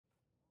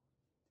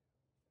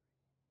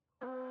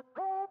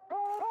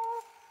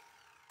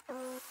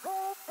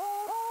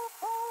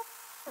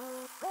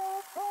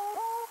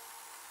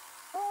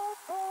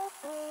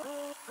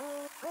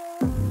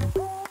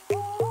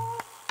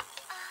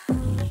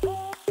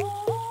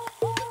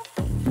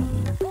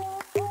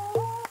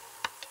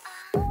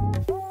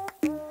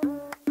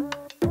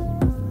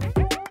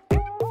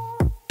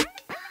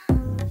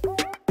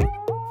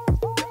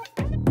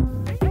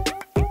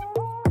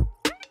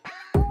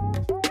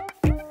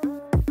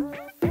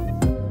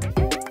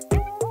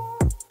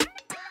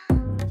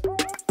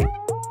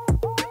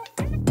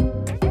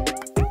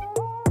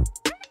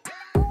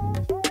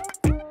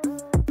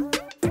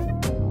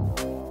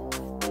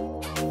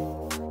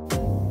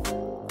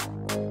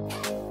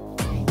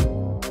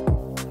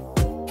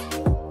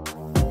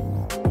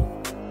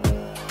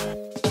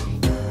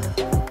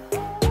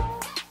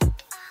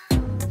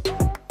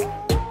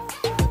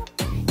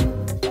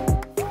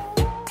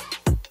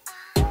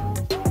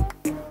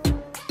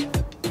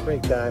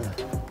Break time.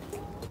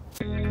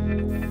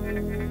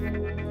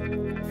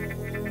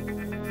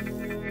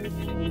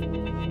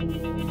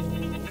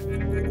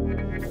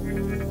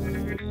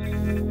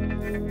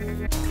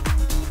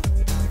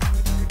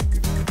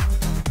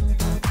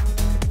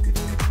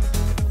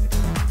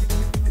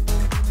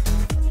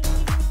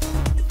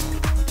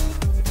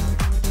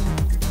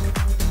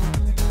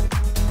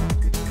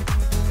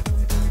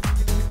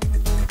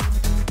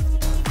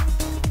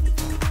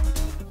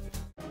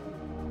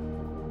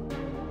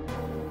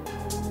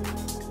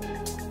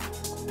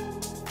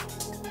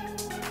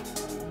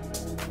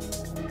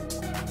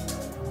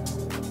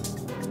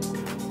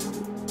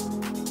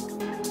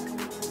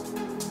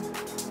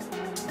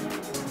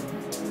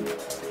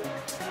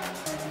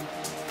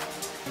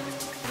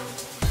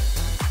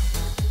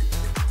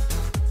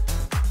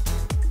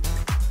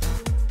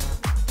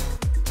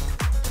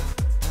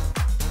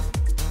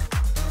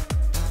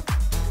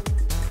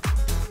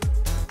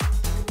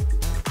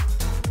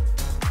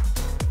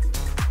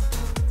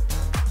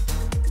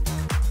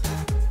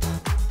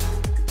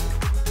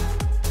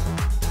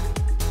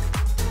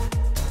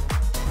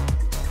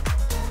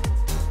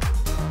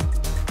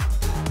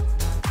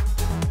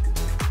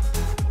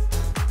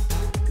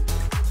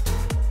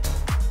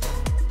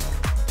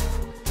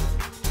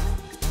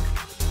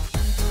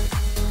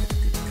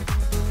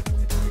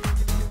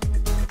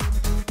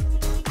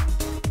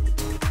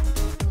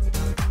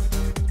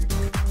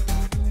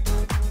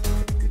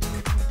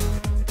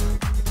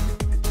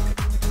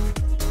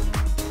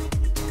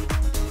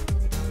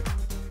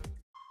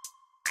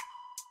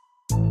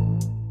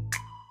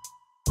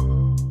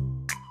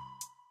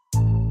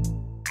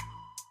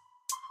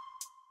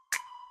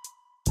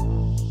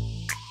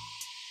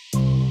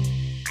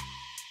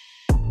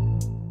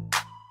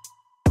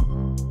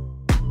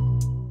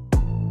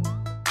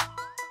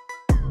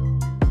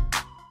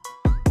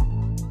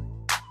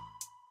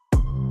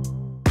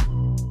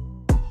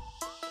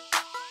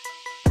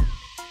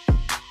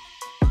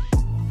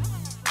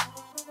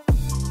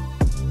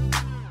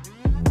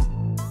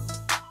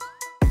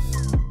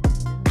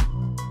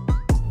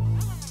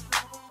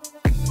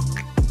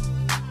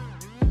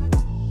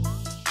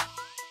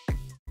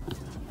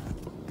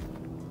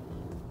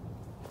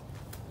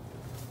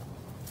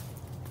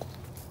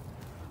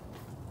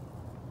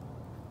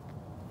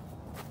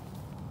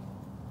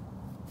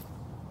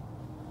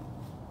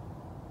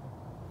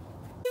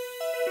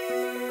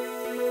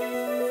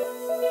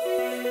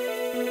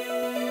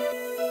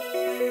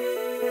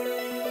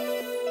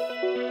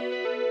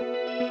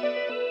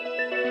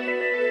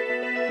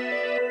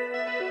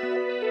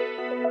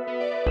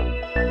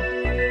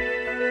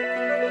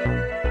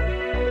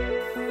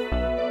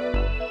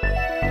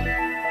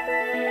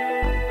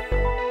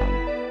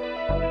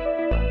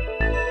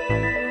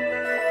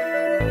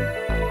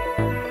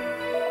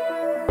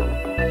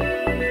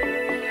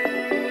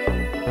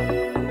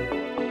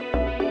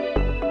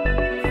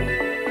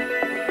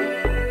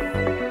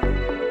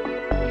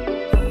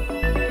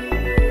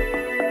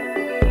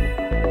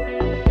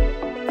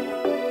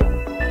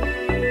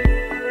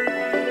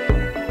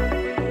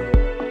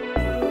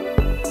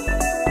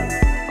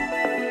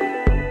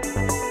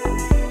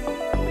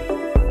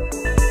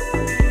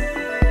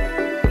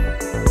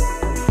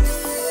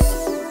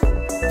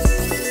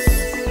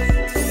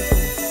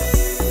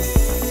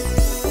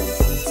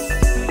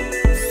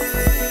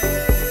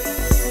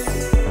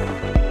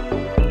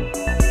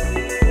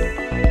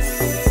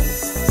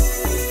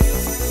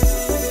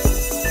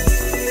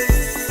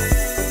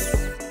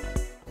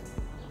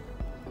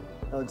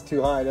 Looks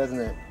too high, doesn't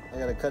it? I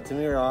gotta cut some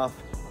ear off,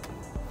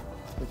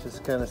 which is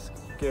kind of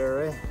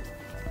scary.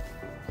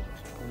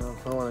 I don't know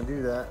if I want to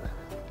do that.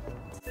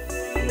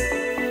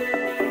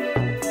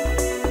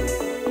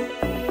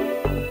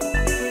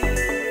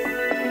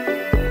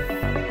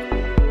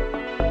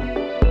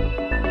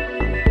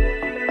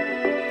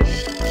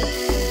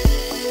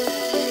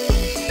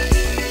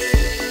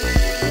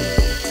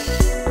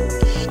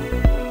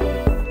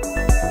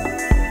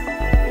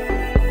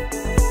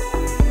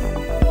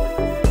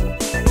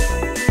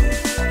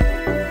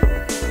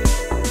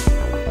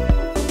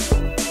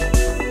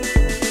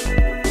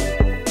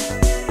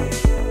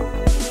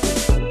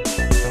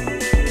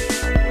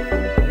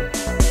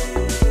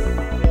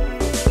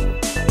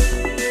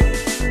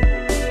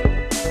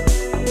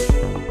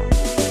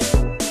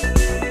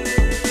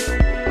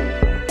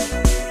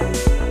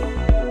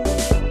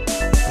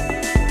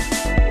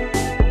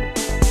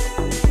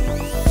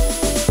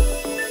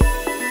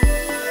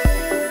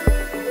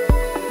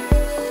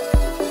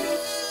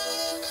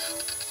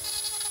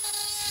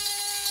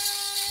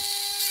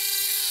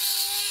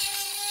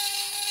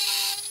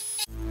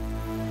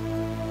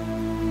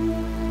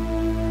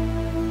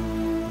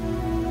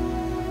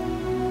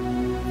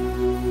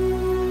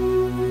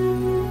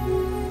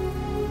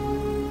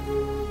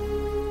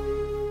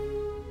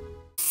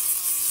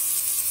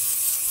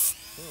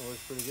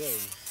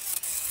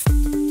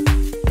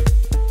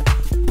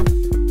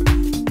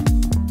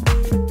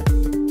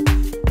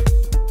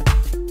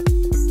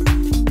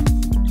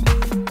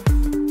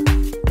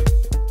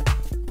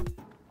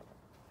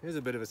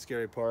 bit of a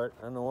scary part.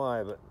 I don't know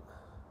why, but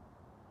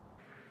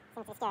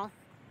Seems scary.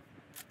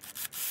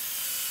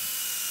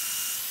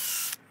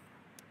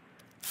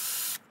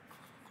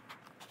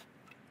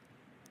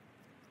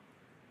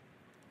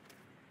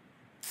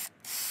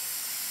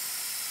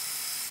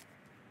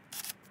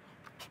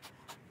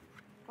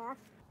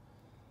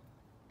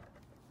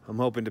 I'm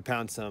hoping to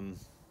pound some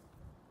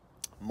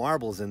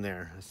marbles in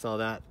there. I saw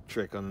that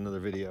trick on another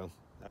video.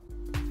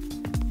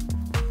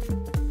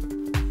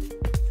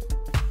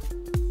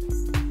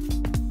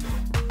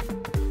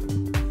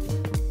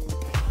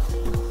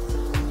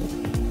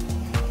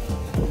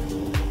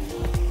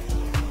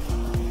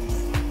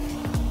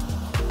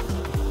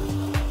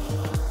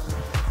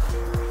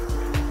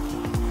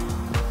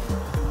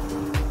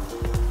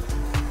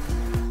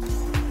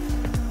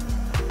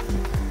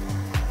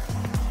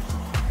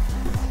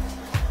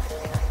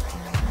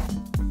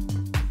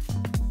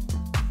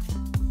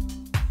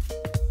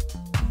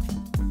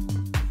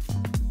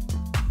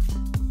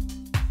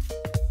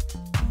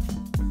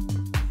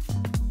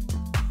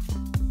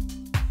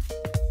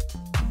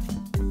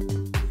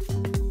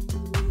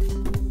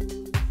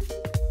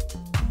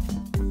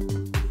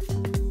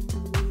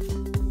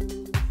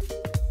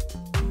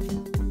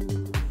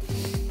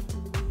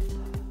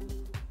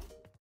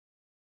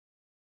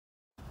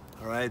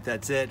 Alright,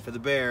 that's it for the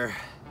bear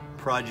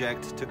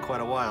project. Took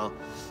quite a while.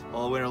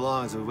 All winter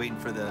long as we're waiting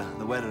for the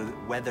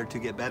weather to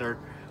get better.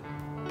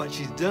 But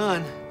she's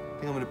done. I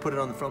think I'm going to put it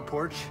on the front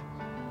porch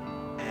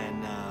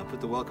and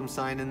put the welcome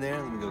sign in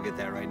there. Let me go get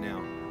that right now.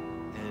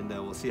 And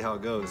we'll see how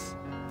it goes.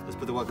 Let's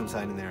put the welcome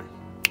sign in there.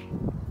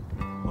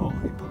 Oh,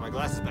 let me put my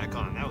glasses back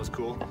on. That was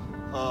cool.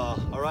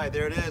 Alright,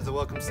 there it is, the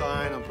welcome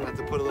sign. I'm going to have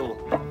to put a little,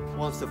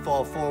 wants to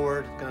fall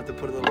forward. Going to have to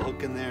put a little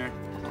hook in there.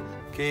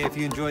 Okay, if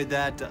you enjoyed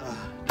that,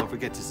 don't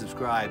forget to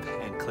subscribe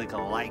and click a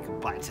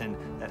like button.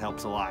 That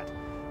helps a lot.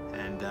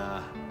 And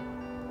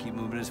keep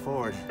moving us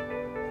forward.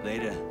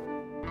 Later.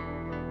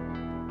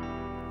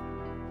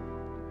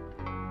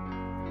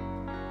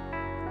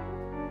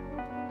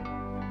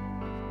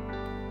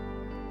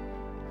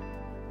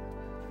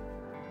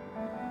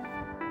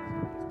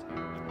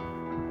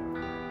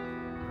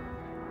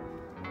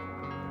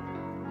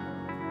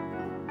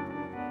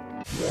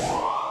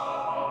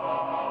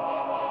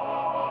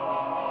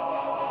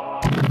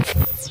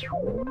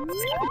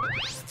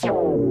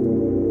 Yeah.